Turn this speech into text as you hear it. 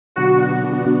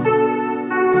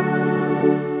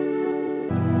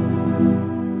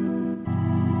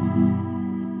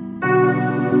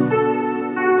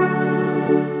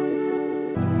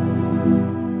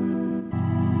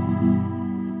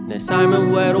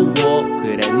삶은 외로워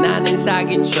그래 나는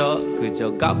사기쳐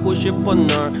그저 갖고 싶어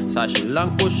널 사실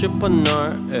안고 싶어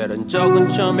널 이런 적은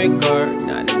처음일걸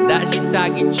나는 다시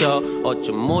사기쳐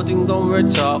어쩜 모든 건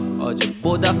외쳐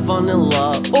어제보다 fall in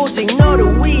love 오직 너를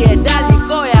위해 달릴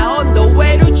거야 on the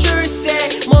way to 출세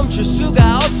멈출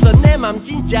수가 없어 내 맘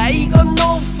진짜 이건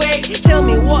no fake Tell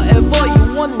me whatever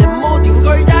you want 내 모든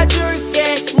걸 다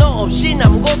줄게 너 없인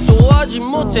아무것도 하지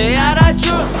못해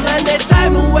알아줄래 내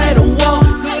삶은 외로워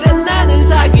그래 나는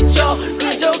사기쳐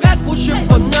그저 갖고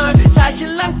싶어 널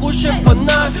사실 안고 싶어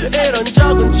널 이런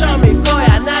적은 처음일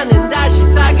거야 나는 다시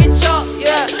사기쳐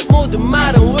yeah. 모든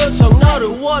말은 wil통 너를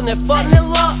원해 fall in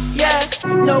love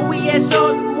yeah. 널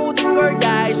위해서 모든 걸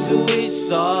다 할 수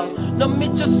있어 넌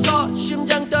미쳤어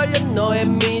심장 떨려 너의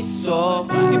미소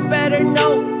You better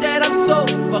know that I'm so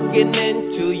fucking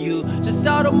into you Just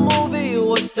saw the movie you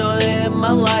was done in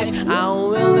my life I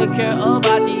don't really care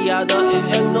about the other it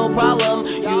ain't no problem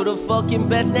You the fucking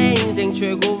best 내 인생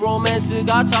최고 로맨스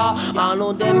같아 I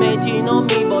know that hating on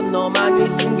me but 너만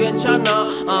있으면 괜찮아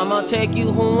I'ma take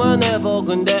you home whenever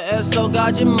근데 애써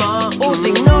가지마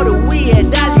오직 너를 위해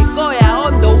달릴 거야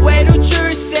on the way to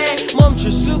출세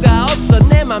멈출 수가 없어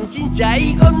내 맘 진짜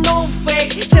이건 no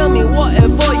fake Tell me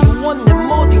whatever you want 내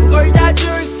모든 걸 다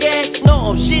줄게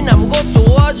너 없인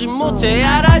아무것도 하지 못해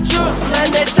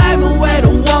알아줄래 내 삶은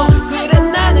외로워 그래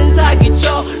나는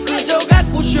사기쳐 그저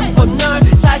갖고 싶어 널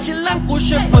사실 안고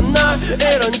싶어 널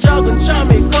이런 적은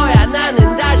처음일 거야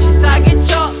나는 다시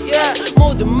사기쳐 yeah.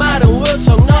 모든 말은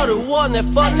wil통 너를 원해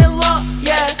fall in love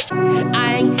yeah.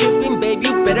 I ain't tripping baby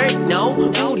you better know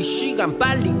우리 시간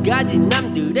빨리 가지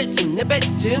남들의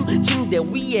손내뱉음 침대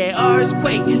위에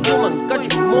earthquake 도망가지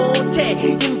못해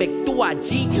힘백도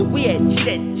하지 위에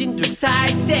칠해진 둘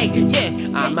살색 yeah.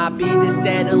 I'ma be the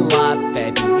center love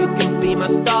baby you can be my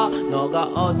star 너가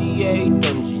어디에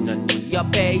있던지 난 네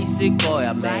옆에 있을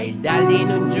거야 매일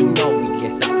달리는 중 너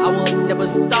위해서 I will never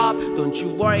stop Don't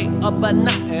you worry about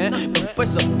nothing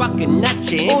벌써 밖은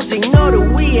났지 오직 너를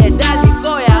위해 달릴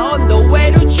거야 on the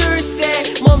way to 출세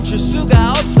멈출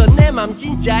수가 없어 내 맘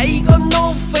진짜 이건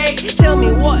no fake Tell me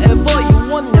whatever you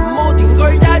want 내 모든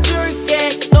걸 다 줄게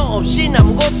너 없인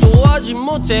아무것도 하지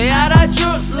못해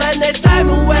알아줄래 내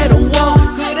삶은 외로워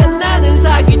그래 나는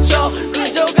사기쳐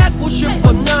그저 갖고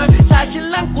싶어 널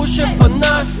사실 안고 싶어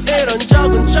널 이런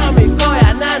적은 처음일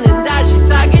거야 나는 다시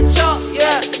사기쳐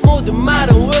yeah. 모든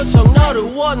말은 wil통 너를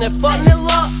원해 fall in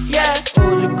love yeah.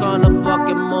 오직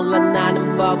하나밖에 몰라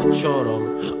나는 바보처럼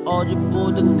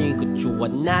어제보다 네가 좋아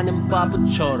나는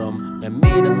바보처럼 날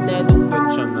밀어내도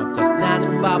괜찮아 cause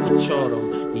나는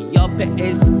바보처럼 네 옆에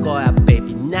있을 거야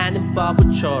baby 나는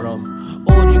바보처럼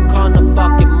오직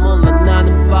하나밖에 몰라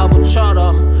나는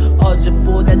바보처럼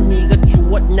어제보다 네가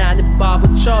좋아 나는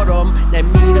바보처럼 날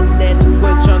밀어내도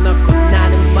괜찮아 cause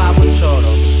나는 바보처럼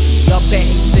네 옆에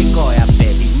있을 거야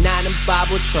baby 나는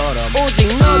바보처럼 오직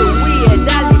너를 위해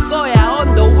달릴 거야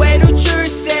on the way to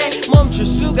출세 멈출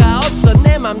수가 없어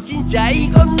내 맘 진짜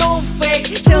이건 no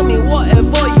fake Tell me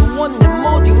whatever you want 내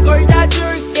모든 걸 다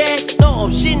줄게 너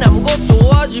없인 아무것도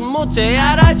하지 못해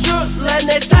알아줄래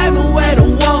내 삶은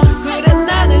외로워 그래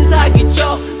나는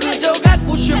사기쳐 그저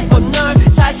갖고 싶어 널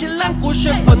사실 안고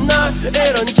싶어 널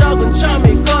이런 적은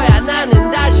처음일 거야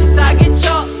나는 다시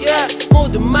사기쳐 yeah.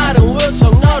 모든 말은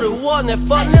wil통 너를 원해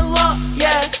fall in love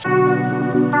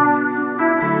yeah.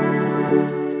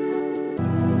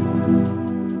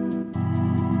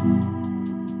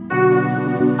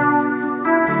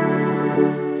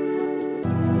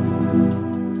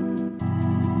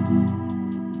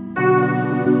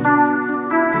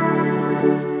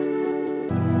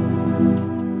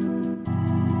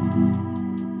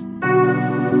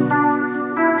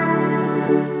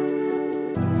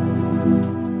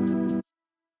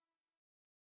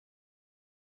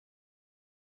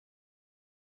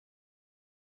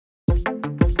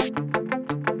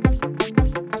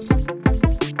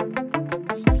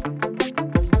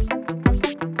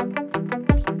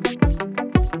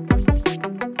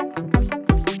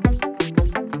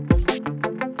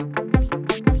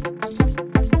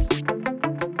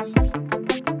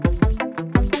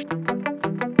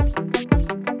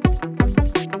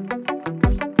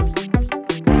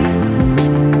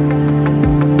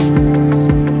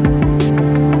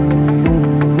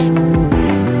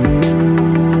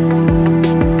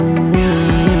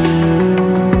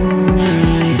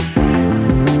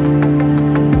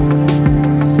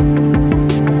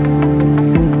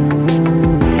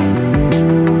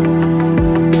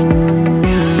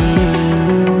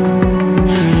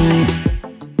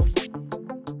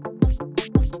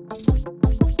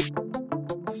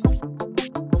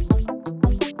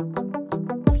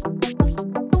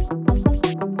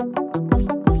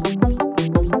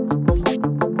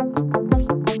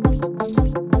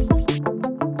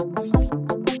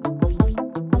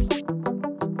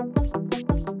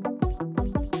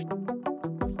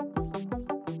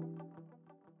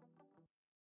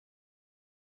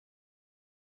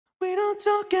 We don't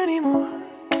talk anymore.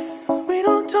 We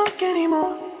don't talk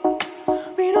anymore.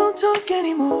 We don't talk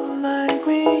anymore like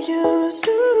we used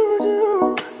to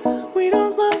do. We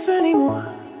don't laugh anymore.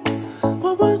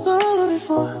 What was all of it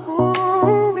for?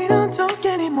 Ooh, we don't talk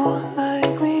anymore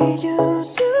like we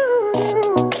used to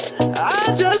do.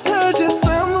 I just heard you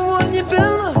found the one you've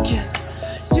been looking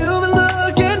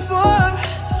for.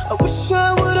 I wish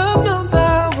I would have known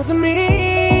that wasn't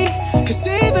me. Cause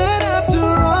even after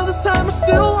all this time I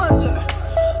still wonder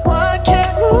why I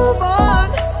can't move on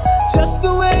just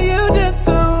the way you did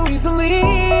so easily.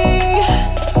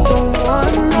 Don't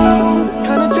wanna know the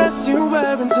kind of dress you're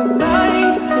wearing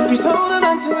tonight, if he's holding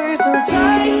on to you so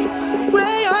tight,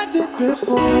 way I did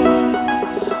before.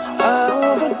 I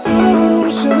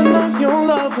overdosed, should've known your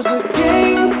love was a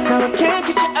game. Now I can't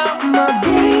get you out of my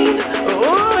brain.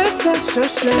 Oh, it's such a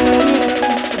shame.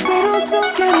 We don't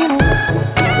talk anymore.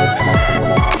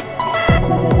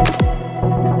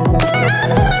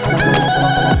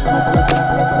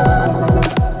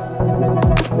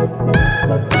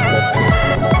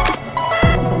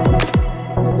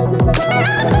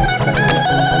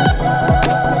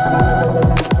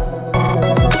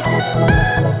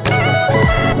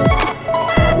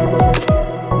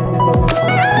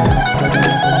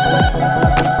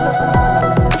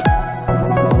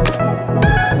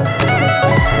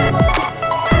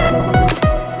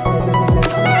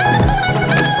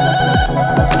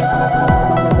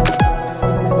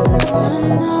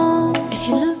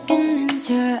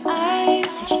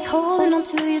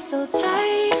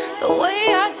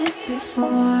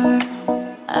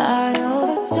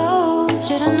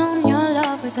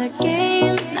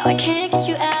 I can't get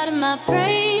you out of my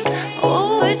brain.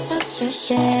 Oh, it's such a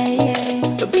shame.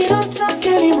 But we don't talk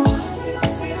anymore.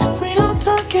 We don't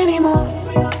talk anymore.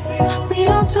 We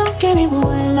don't talk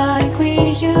anymore like we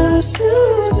used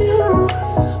to do.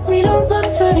 We don't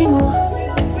laugh anymore.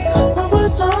 What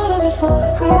was all of it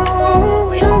for? Oh,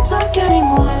 we don't talk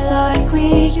anymore like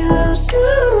we used to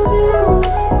do.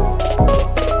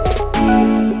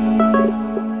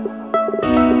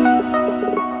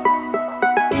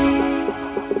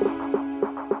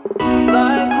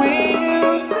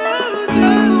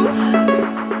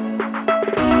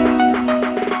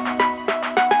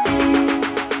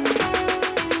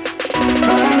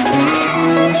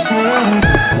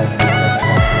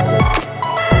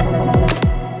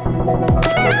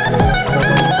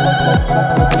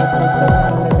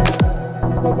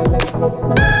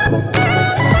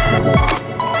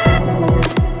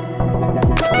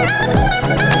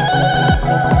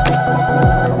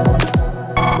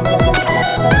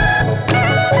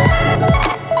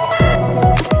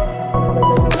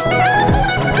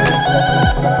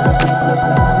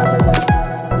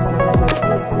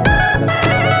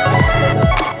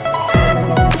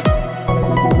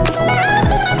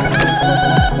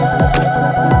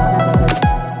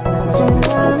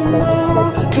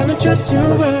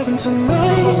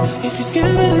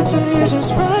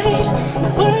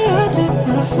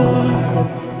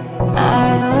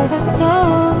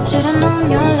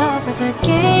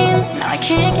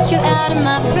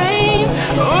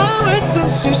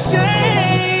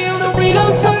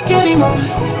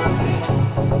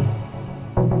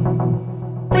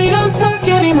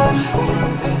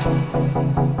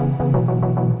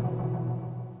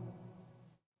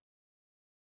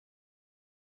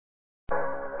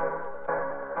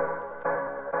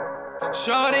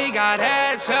 Shorty got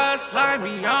ass just like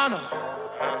Rihanna.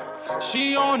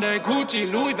 She on that Gucci,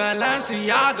 Louis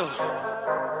Balenciaga.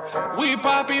 We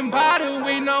poppin' bottle,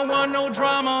 we don't want no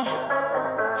drama.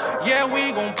 Yeah,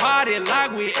 we gon' party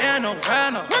like we in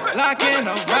Havana. Like in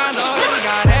Havana. Shorty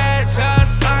got ass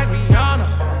just like Rihanna.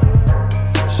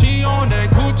 She on that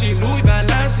Gucci, Louis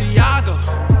Balenciaga.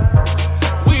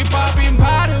 We poppin'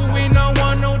 bottle, we don't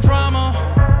want no drama.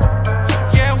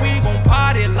 Yeah, we gon'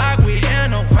 party like we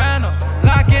in Havana.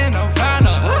 Like in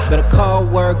Havana. Better call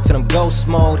work till I'm ghost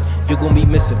mode. You're gonna be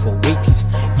missing for weeks.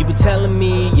 You been telling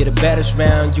me you're the baddest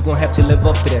round. You gon' have to live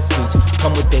up to that speech.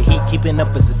 Come with the heat, keeping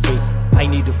up as a freak. I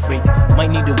need a freak,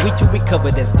 might need a week to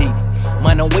recover, that's deep.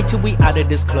 Might not wait till we out of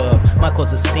this club, might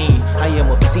cause a scene. I am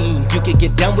obscene, you can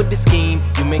get down with the scheme.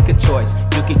 You make a choice,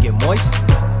 you can get moist,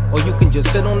 or you can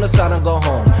just sit on the side and go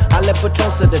home. I let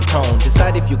Patron set the tone,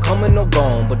 decide if you coming or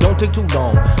gone. But don't take too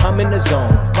long, I'm in the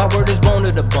zone. My word is bone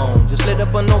to the bone, just lit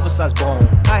up an oversized bone.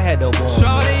 I had a one.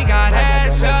 Shorty got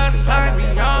ass just like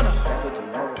Rihanna.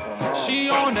 She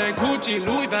on that Gucci,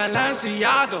 Louis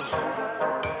Balenciaga.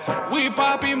 We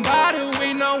poppin' bottle,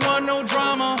 we don't want no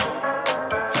drama.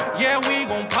 Yeah, we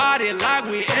gon' party like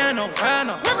we in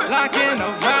Havana. Like in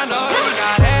Havana. Shorty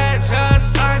got ass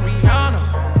just like Rihanna.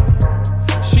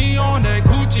 She on that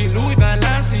Gucci, Louis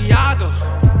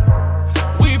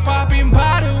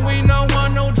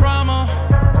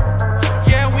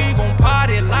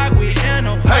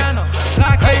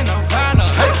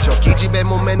입에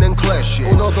몸매는 클래시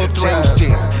오너도 제임스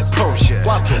딘 프로시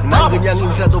난 그냥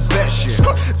인사도 배시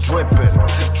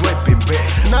dripping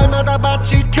bit 날마다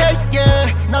마치 케이크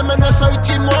날 만나서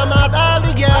있지 무하마드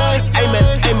알리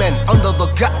Amen amen under the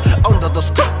cut under the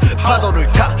scoop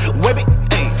파도를 타 웨비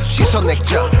시선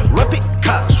액자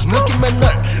레피카 느낌의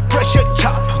날 pressure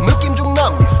chop 느낌 중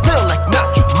남이 smell like not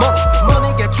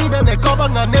money 게 주변에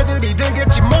거방한 애들이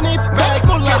들겠지 money back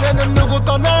걔네는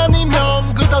누구도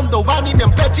아니면 그 돈도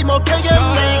아니면 뺏지 못하겠네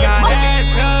Shorty got that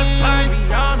just like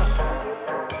Rihanna.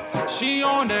 She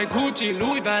on that Gucci,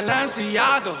 Louis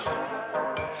Balenciaga.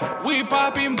 We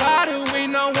poppin' bottle, we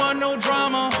don't want no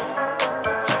drama.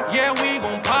 Yeah, we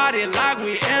gon' party like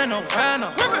we in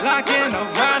Havana, like in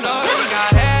Havana. Shorty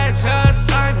got that just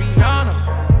like Rihanna.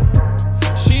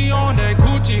 She on that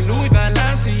Gucci, Louis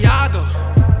Balenciaga.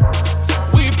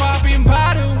 We poppin'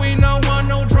 bottle, we don't want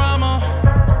no drama.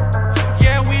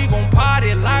 Yeah, we gon'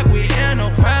 party like we in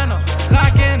Havana,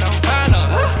 like in Havana.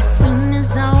 As soon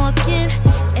as I walk in,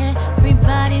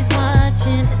 everybody's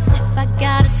watching as if I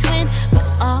got a twin, but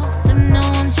all them know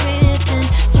I'm tripping,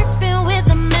 tripping with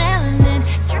the melanin,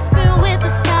 tripping with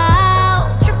the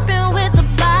style, tripping with the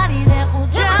body that will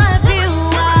drive you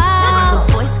wild.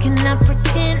 The boys cannot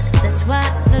pretend, that's why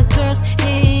the girls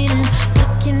hating,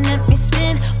 looking at me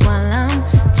spin while I'm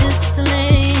just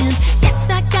laying. Yes,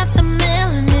 I got the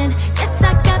melanin, yes,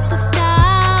 I got the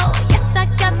style, yes, I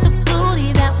got the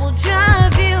booty that will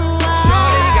drive you wild.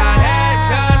 Shorty got that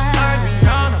just like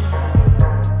Rihanna.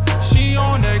 She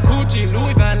on that Gucci,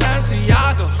 Louis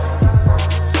Balenciaga.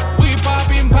 We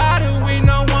poppin' bottle, we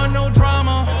don't want no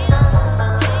drama.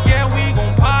 Yeah, we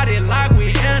gon' party like we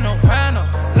in Havana,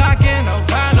 like in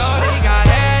Havana. Shorty got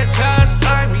that just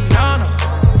like Rihanna.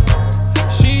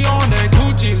 She on that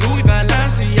Gucci, Louis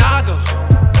Balenciaga.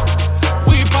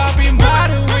 We poppin'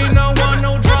 bottle, we don't want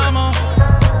no drama.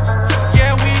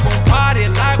 Yeah, we gon' party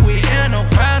like we in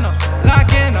Havana,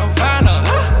 like in Havana.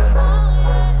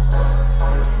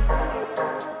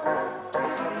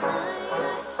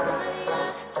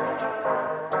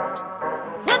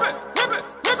 Whip it, whip it,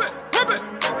 whip it, whip it.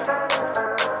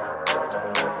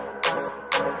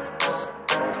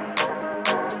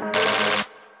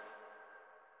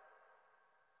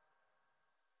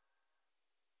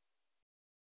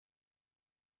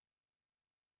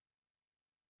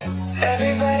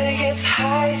 Everybody gets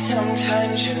high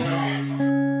sometimes, you know.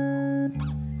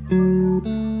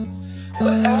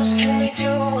 What else can we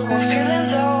do when we're feeling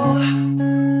low?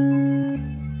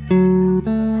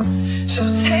 So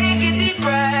take a deep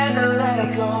breath and let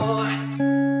it go.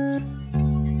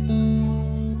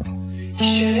 You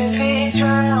shouldn't be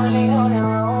drowning on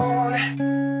your own.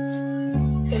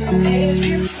 And if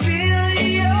you feel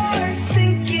you're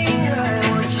sinking, I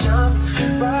will jump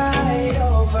right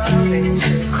over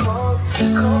into cold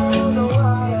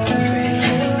water for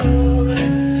you.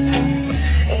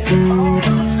 And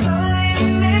although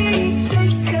time may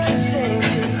take us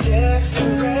into different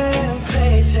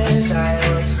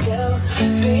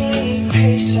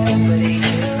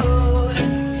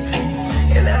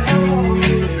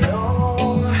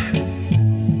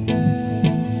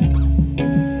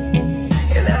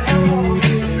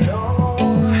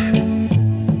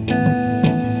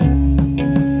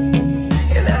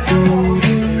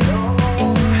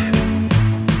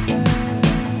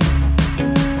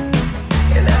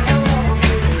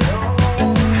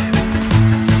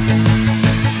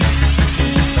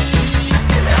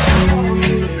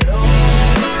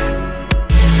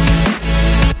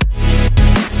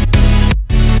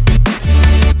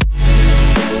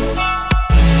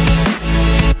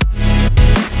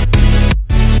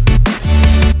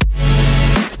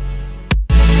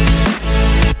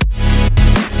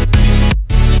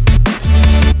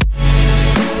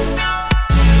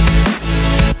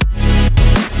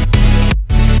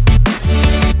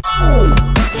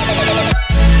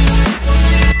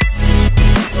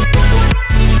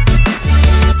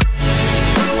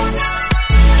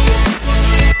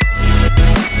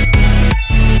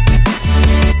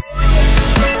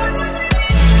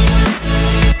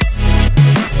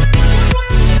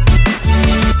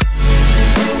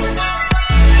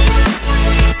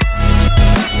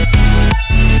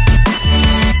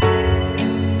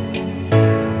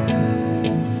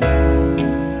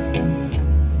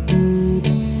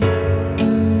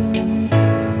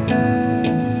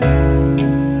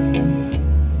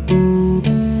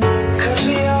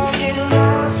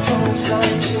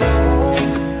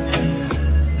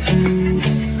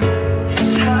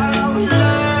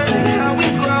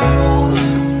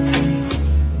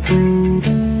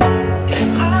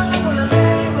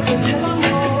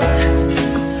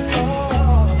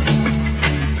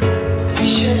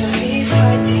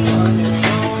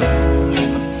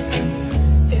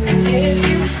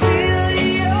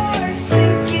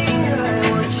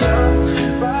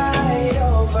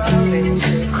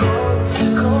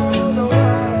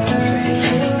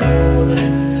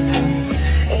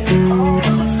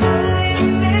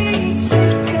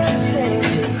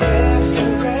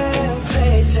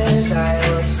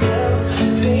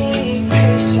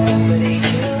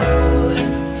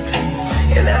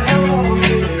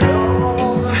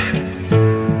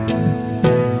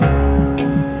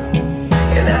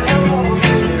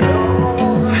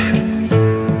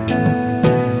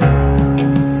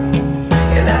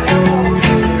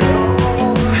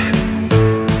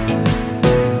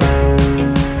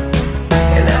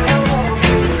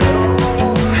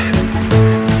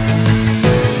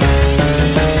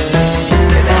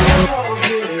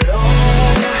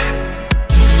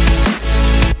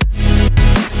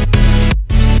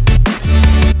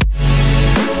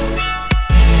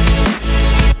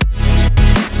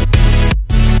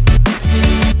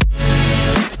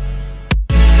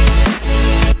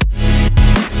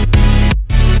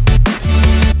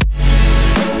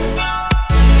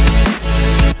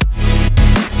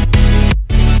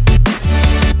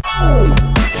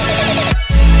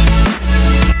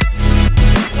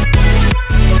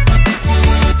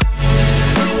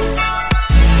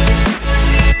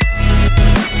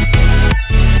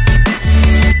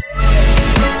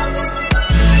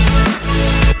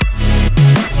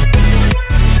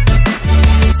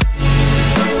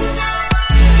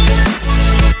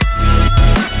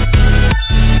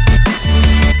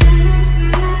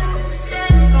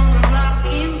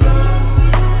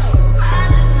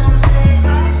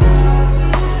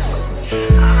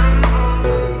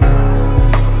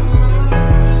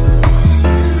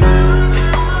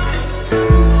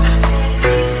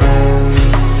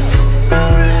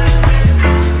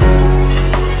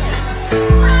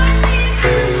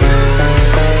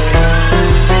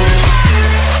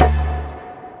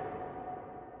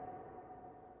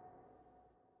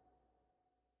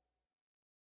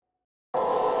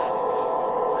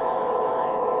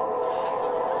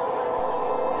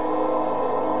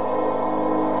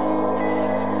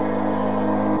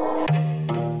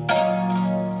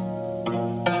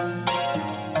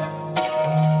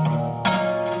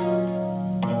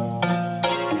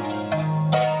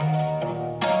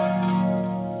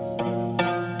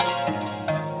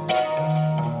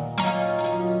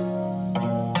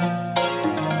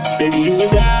Baby, you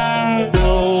and I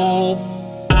know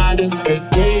I just can't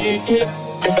make it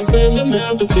if I spend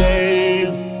another day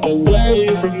away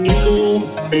from you.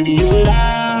 Baby, you and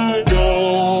I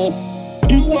know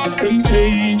you are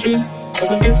contagious,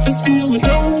 'cause I get this feeling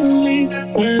lonely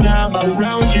when I'm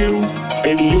around you.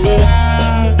 Baby, you and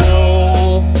I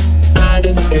know I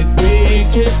just can't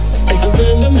make it if I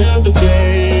spend another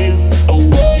day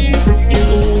away from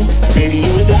you. Baby,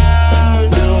 you and I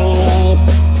know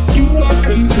you are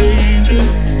contagious,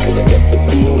 'cause I get this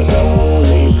feeling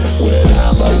lonely when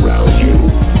I'm around you.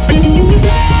 Baby, you and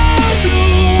I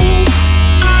know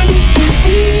I just can't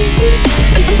take it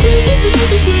if I spend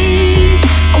another day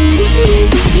away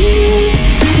from you.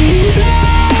 Baby, you and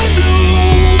I know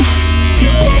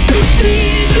you are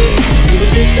contagious, 'cause I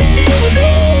get this feeling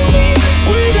lonely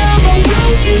when I'm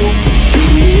around you.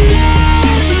 Baby, you and I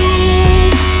know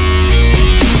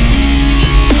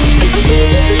if I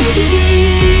spend another day.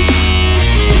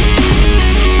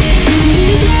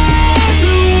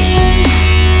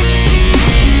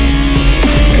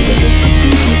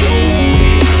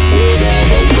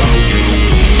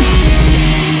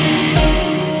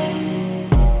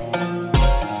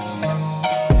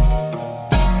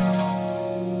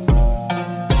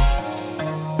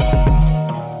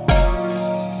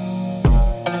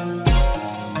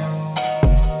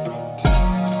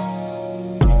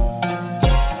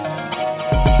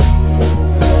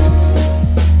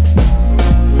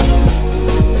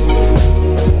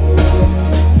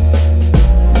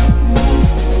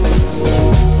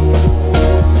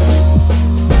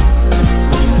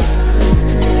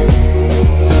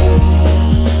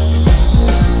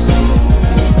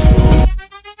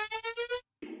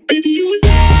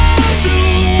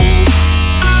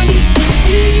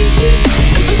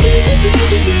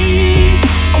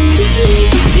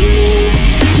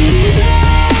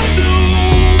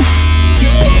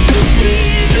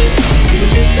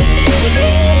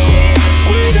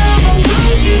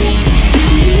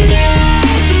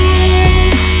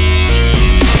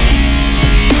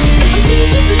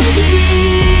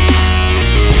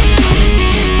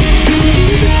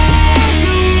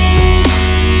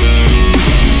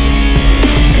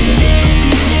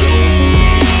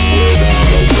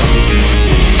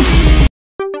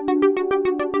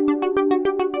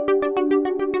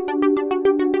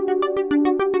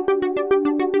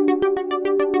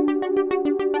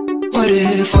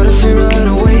 What if we run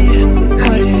away?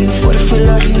 What if we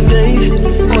left today?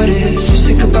 What if we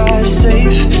say goodbye to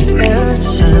safe and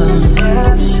sound?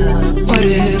 What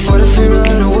if we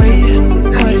run away?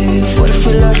 What if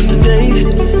we left today?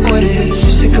 What if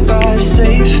we say goodbye to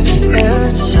safe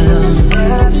and sound?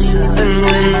 And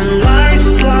when the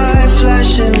lights lie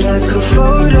flashing like a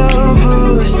photo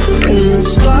booth, and the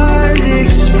stars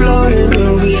exploding,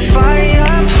 will be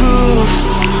fireproof?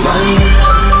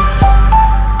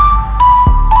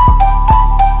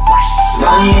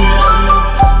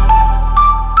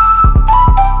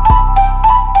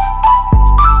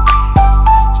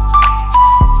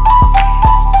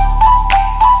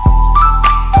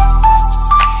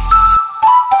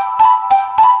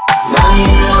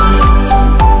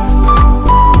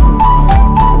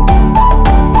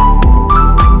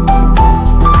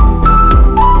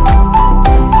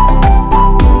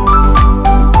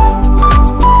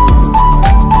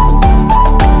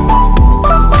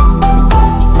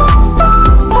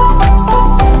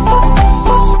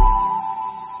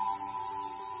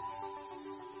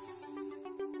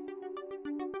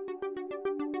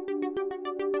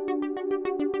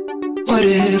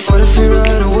 What if we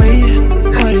run away?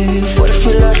 What if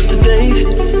we left today?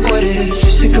 What if we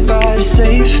say goodbye to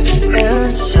safe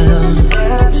and sound?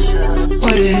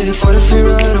 What if we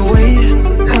run away?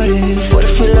 What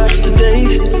if we left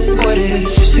today? What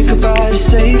if we say goodbye to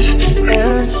safe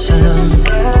and sound?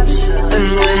 And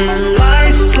when the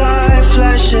lights lie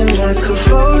flashing like a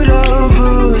photo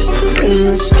booth, and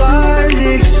the stars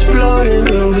exploding,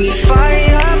 will be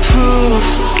fireproof?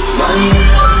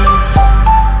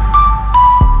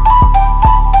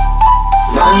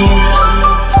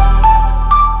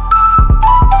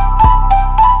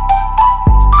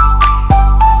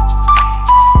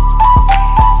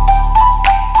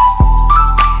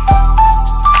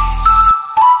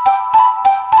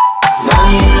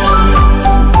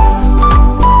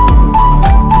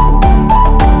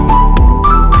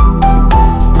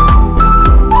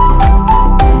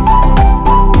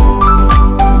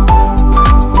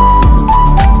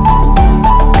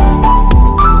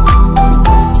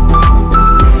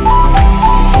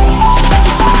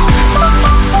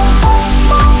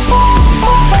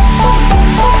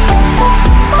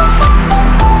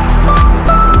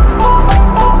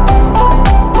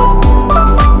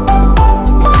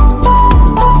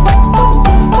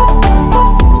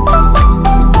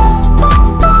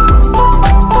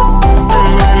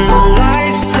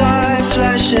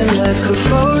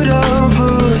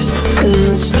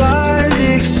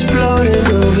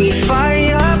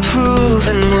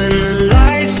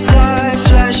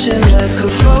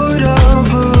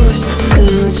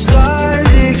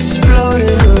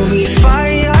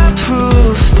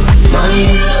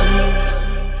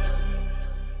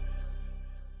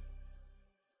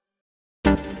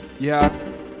 Yeah.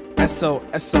 S.O.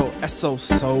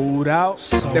 sold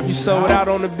out. If you sold out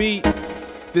on the beat,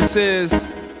 this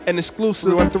is an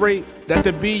exclusive on 3. That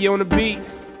the B on the beat.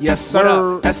 Yes,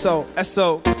 sir.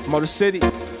 S.O. Motor City.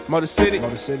 Motor City.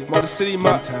 Motor City. Motor City.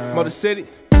 Motor City.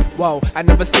 Whoa, I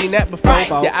never seen that before. Right.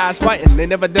 Your eyes white and they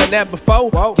never done that before.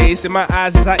 Whoa. Gaze in my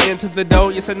eyes as I enter the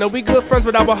door. Yes, I know we good friends,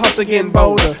 but our hustle getting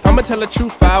bolder. I'ma tell the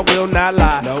truth, I will not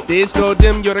lie. Nope. Days go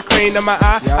dim, you're the crane of my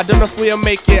eye. Yep. I don't know if we'll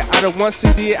make it out of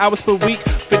 168 hours per week.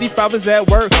 55 is at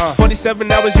work, 47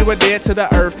 hours you were dead to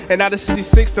the earth. And out of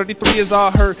 66, 33 is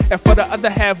all hurt. And for the other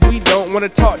half, we don't wanna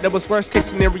talk. That was worst case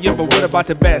scenario, but what about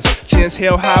the best? Chins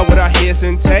held high with our heads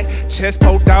intact. Chest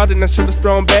poked out and our shoulders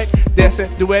thrown back. Dancing,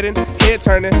 duetting, head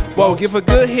turning. Whoa, give a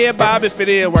good head bob if it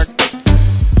is work.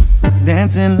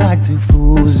 Dancing like two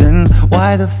fools, and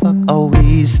why the fuck are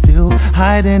we still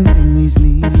hiding in these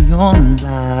neon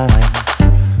lights?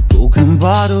 Broken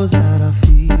bottles at our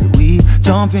feet, we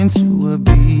jump into a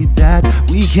beat that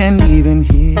we can't even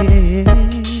hear.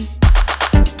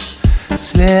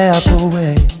 Slip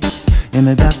away in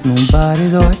the dark,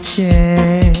 nobody's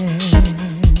watching.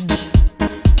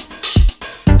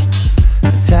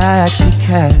 Taxi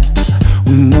cab,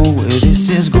 we know where this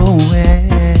is going.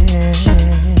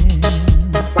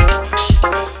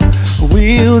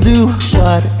 We'll do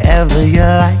whatever you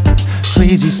like.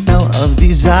 Crazy spell of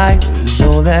desires,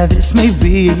 all that this may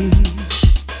be.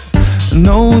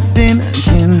 Nothing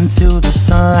can till the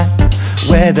sunlight,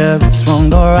 whether it's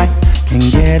wrong or right, can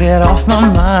get it off my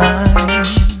mind.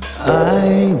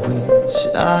 I wish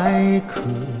I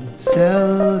could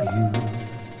tell you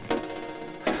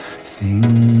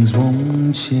things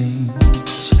won't change.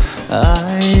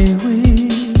 I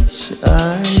wish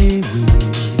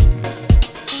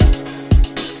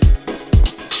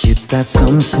it's that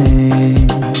something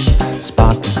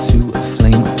spark into a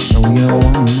flame. I know you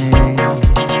want it,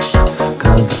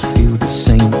 'cause I feel the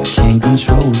same, can't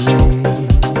control it.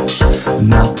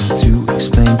 Nothing to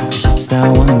explain, 'cause it's that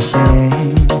one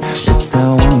thing. It's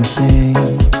that one thing.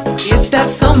 It's that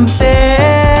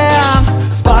something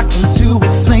spark into a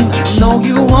flame. I know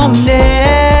you want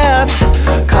it,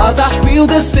 'cause I feel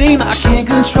the same, I can't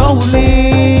control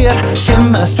it.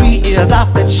 Chemistry is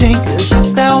off the chain, 'cause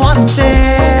it's that one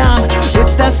thing.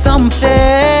 It's that something.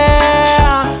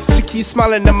 She keeps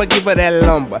smiling, I'ma give her that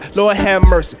lumber. Lord have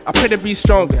mercy, I pray to be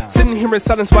stronger. Sitting here in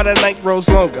silence while the night grows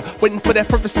longer, waiting for that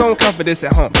perfect song, confidence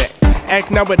at humpback. Act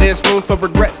now, but there's room for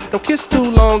regrets. Don't kiss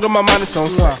too long, on my mind is on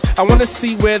sex. I wanna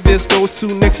see where this goes to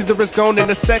next. Either it's gone in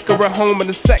a sec or at home in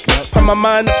a sec. Put my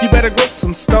mind up, you better grow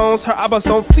some stones. Her eyeballs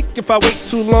don't flick if I wait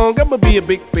too long. I'ma be a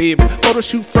big baby. Photo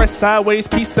shoot fresh sideways,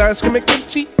 peace sign screaming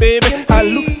kimchi, baby.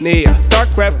 Hallelujah,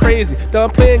 StarCraft crazy.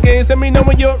 Done playing games, let me know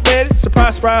when you're ready.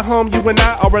 Surprise ride home, you and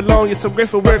I are alone. You're so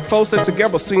grateful we're closer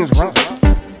together, seems wrong.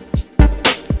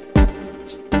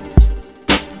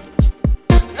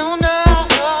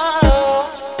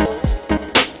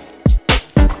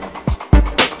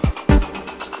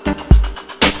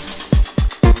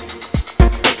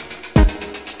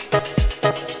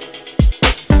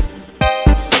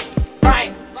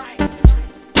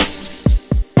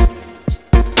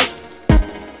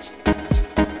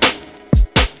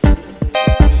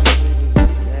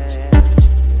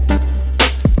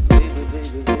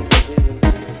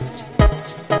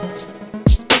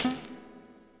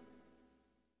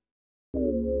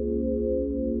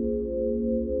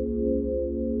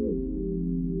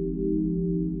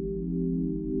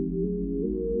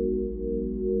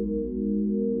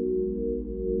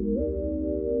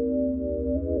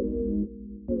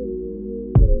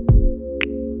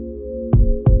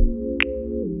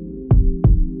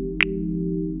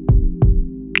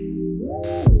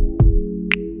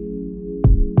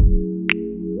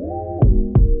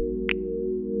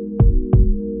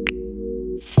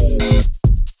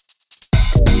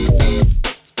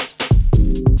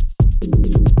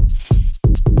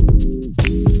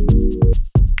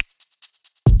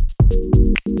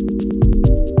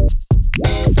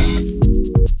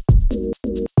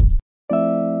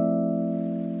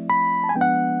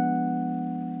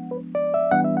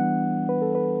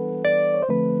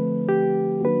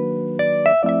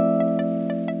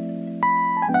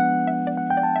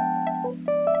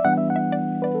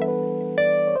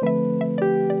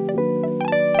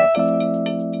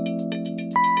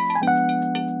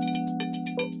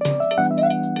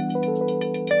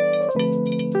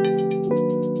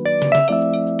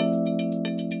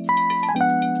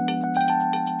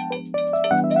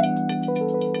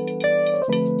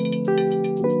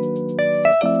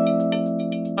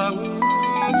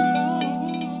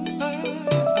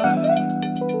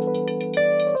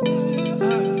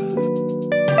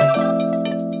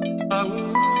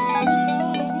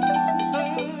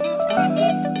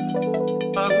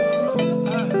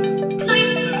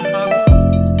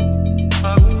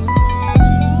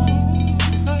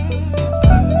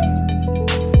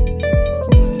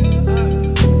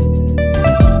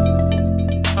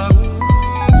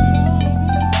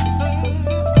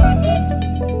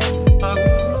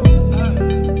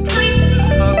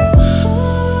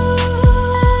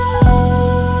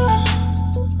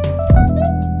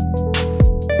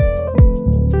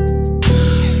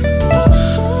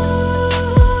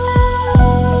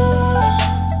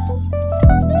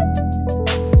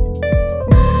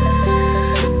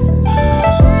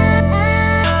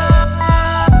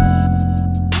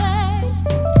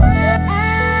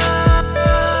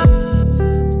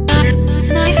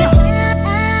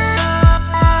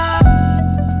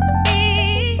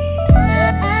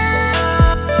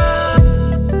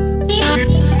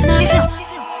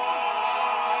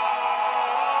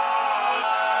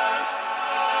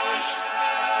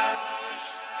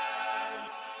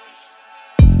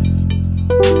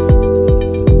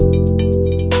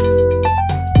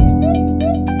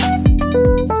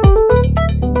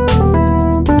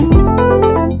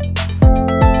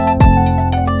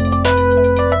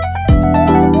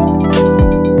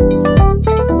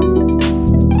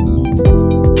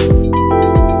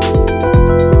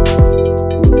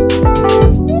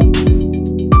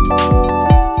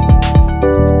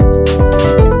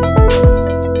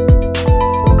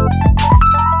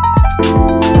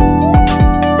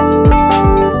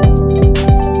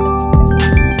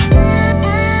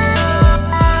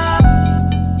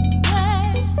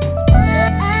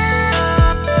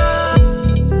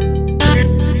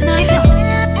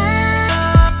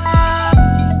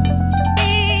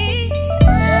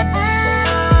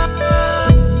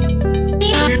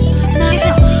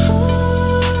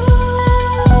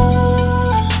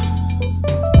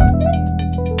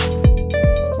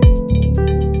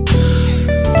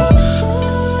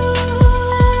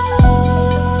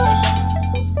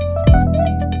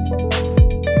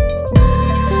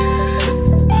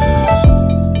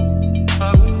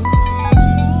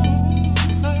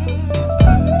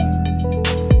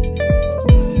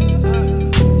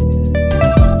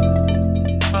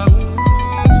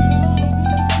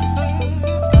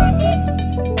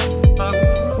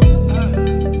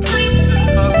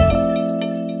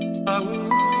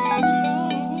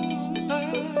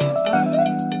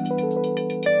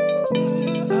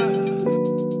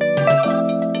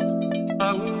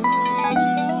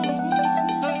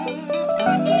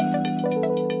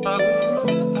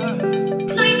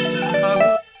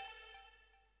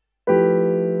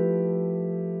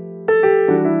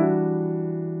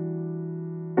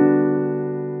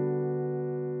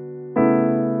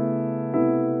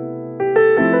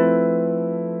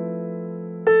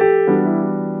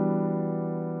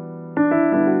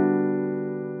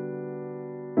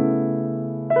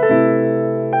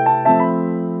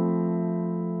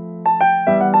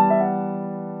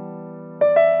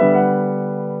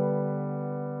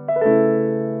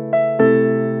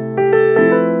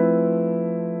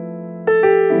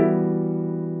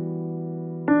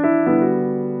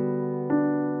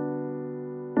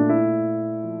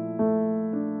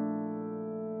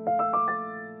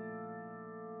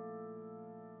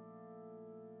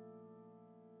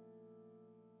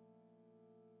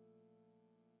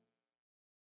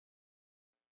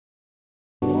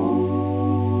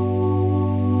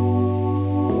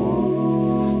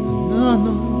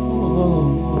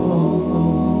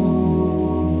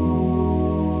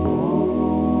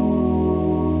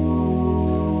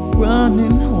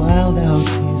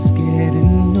 just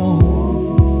getting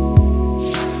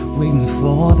old, waiting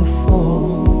for the fall.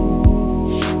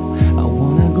 I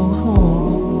wanna go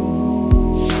home.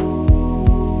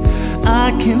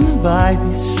 I can buy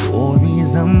these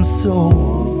stories I'm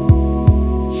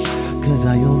sold, 'cause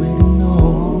I already know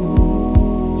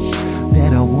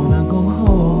that I wanna go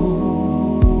home.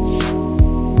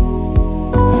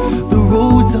 The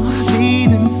roads are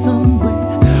leading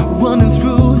somewhere, running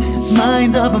through this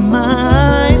mind of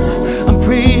mine. I'm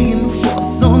praying for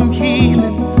some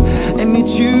healing, and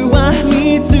it's you I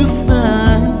need to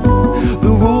find.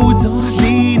 The roads are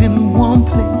leading one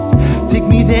place, take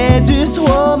me there just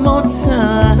one more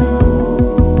time.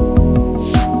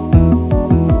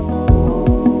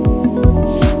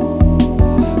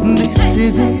 This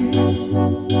is it,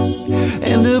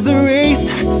 end of the race.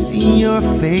 I see your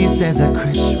face as I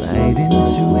crash right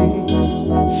into it.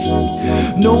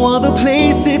 No other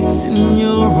place, it's in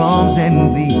your arms and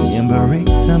the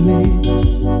embrace I'm in.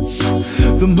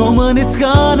 The moment is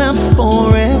gone, I'm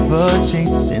forever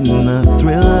chasing the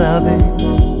thrill of it.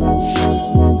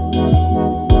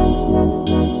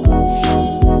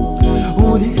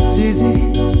 Oh, this is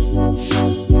it,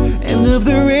 end of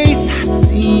the race. I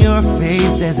see your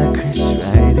face as I crash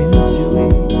right into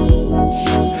it.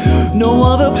 No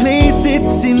other place,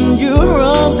 it's in your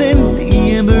arms and the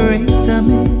embrace I'm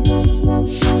in.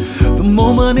 The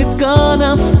moment it's gone,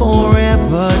 I'm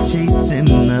forever chasing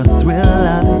the thrill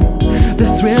of it, the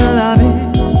thrill of it.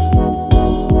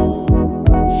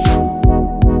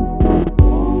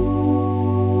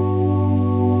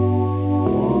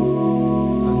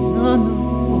 No, no,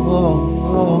 oh,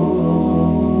 oh, oh.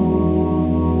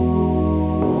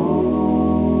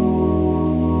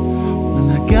 When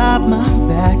I got my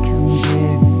back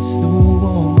against the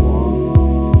wall,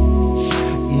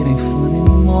 it ain't fun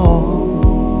anymore.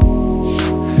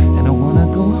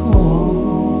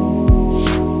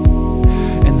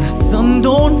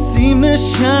 Don't seem to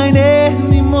shine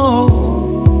anymore,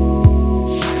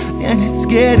 and it's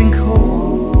getting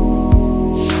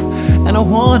cold, and I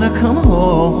wanna come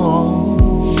home.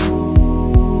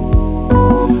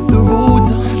 The roads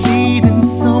are leading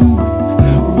somewhere,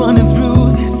 running through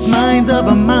this mind of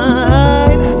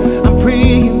mine. I'm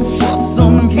praying for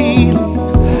some healing,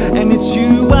 and it's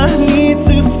you I need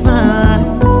to find.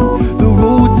 The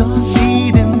roads are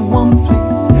leading one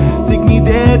place, take me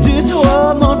there just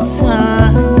one more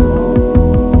time.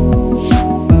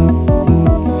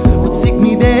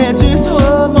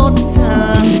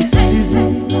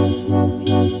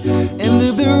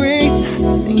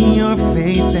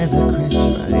 As I crash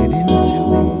right into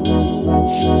it.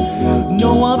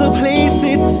 No other place,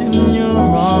 it's in your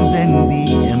arms and the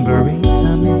embrace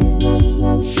I'm in.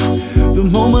 The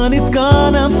moment it's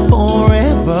gone, I'm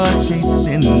forever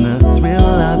chasing the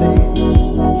thrill of it.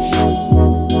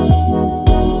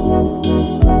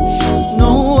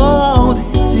 No, oh,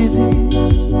 this is it,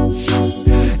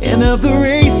 end of the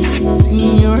race. I see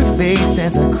your face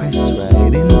as I crash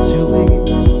right into it.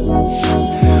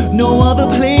 No other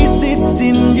place, it's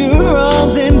in your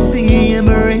arms and the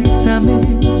embrace I'm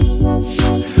in.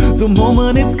 The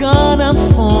moment it's gone, I'm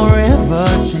forever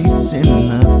chasing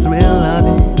the thrill of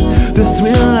it, the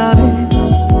thrill of it.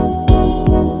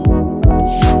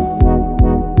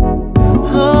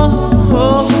 Oh,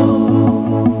 oh.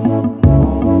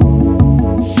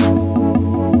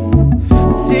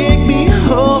 Take me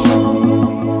home.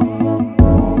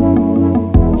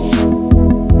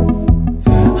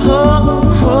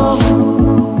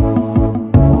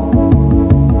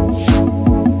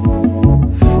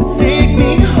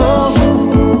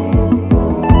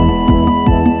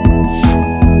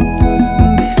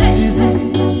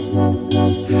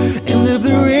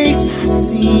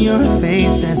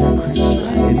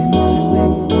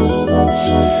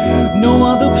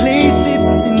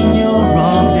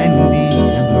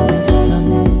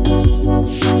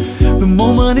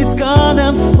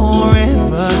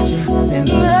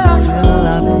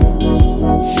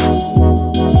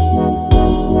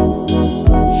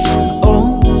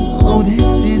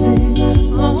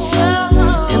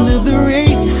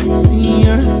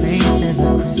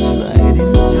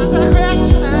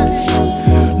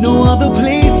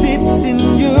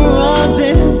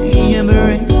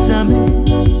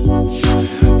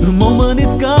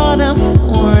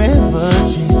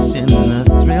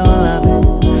 Thrill of it,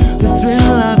 the thrill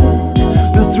of it,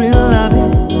 the thrill of it.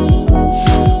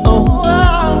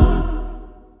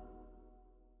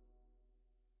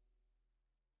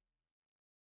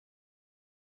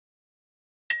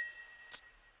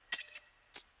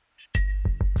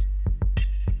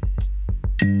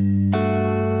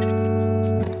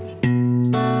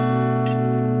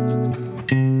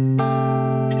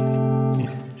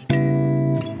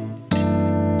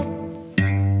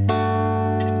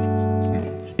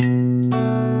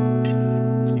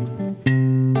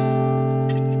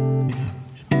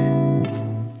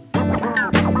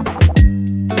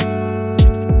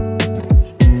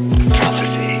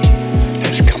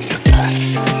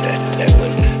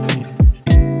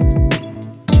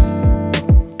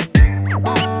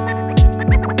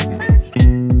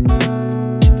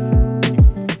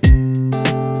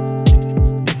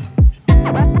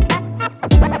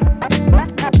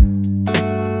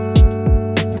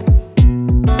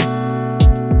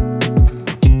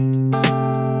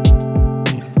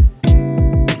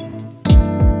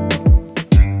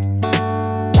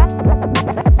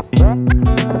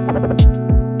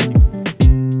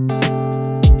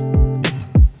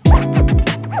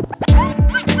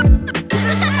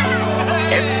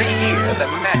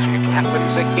 magic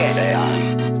happens again. They are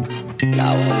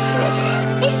now and forever.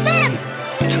 Hey, Sam!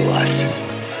 To us,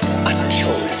 a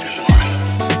chosen one.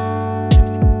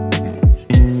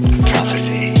 A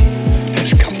prophecy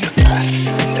has come to pass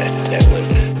that there will.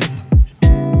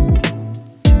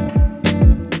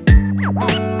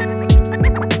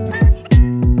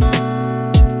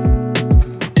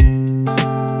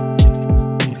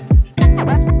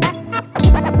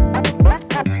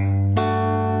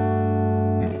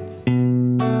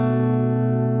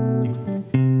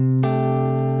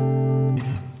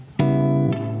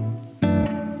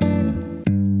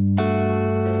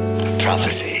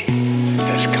 Prophecy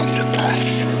has come to pass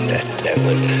that there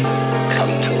will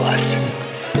come to us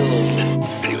a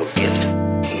new gift,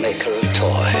 maker of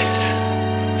toys.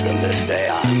 From this day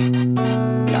on,